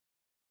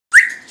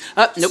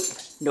Nope.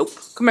 Nope.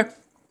 Come here.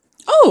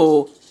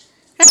 Oh.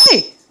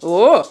 Hey.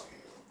 Oh.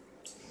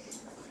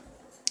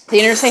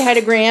 Dinner, say hi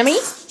to Grammy.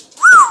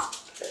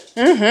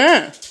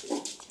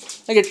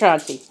 Look at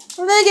Chauncey.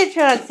 Look at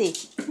Chauncey.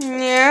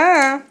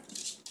 Yeah.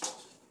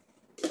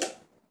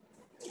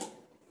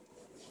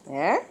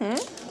 Yeah.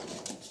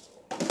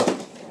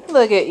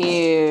 Look at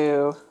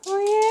you. Oh,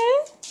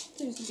 yeah?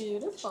 She's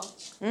beautiful.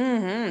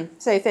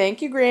 Say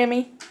thank you,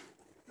 Grammy.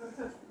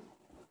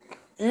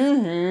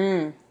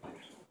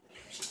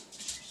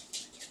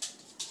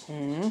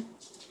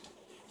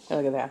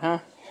 Look at that, huh?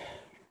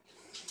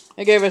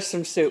 They gave us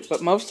some soup,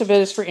 but most of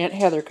it is for Aunt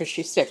Heather because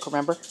she's sick,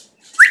 remember?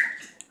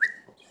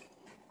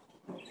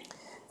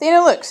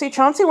 Dana, look. See,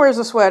 Chauncey wears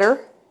a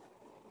sweater.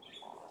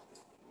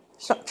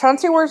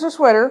 Chauncey wears a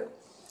sweater.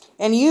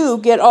 And you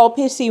get all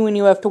pissy when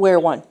you have to wear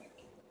one.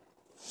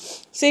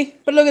 See?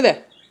 But look at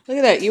that. Look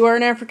at that. You are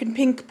an African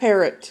pink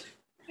parrot.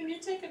 Can you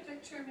take a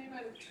picture of me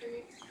by the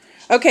tree?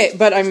 Okay,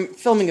 but I'm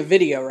filming a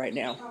video right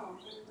now.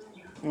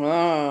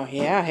 Oh,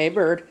 yeah. Hey,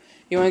 bird.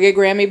 You want to get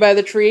Grammy by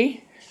the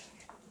tree?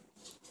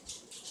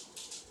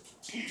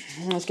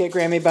 Let's get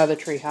Grammy by the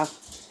tree, huh?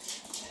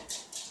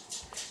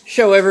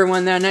 Show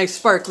everyone that nice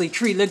sparkly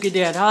tree. Look at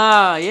that.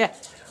 Ah, yeah.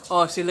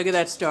 Oh, see, look at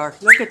that star.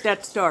 Look at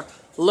that star.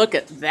 Look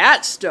at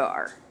that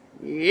star.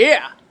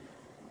 Yeah.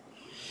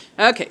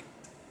 Okay.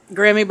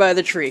 Grammy by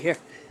the tree. Here.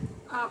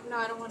 No,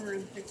 I don't want her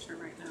in the picture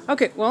right now.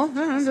 Okay, well,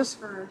 just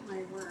for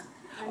my work.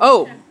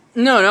 Oh,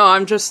 no,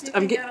 I'm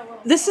getting...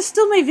 This is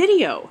still my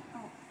video.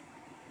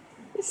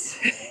 Oh.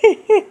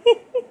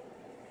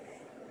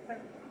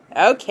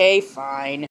 Okay, fine.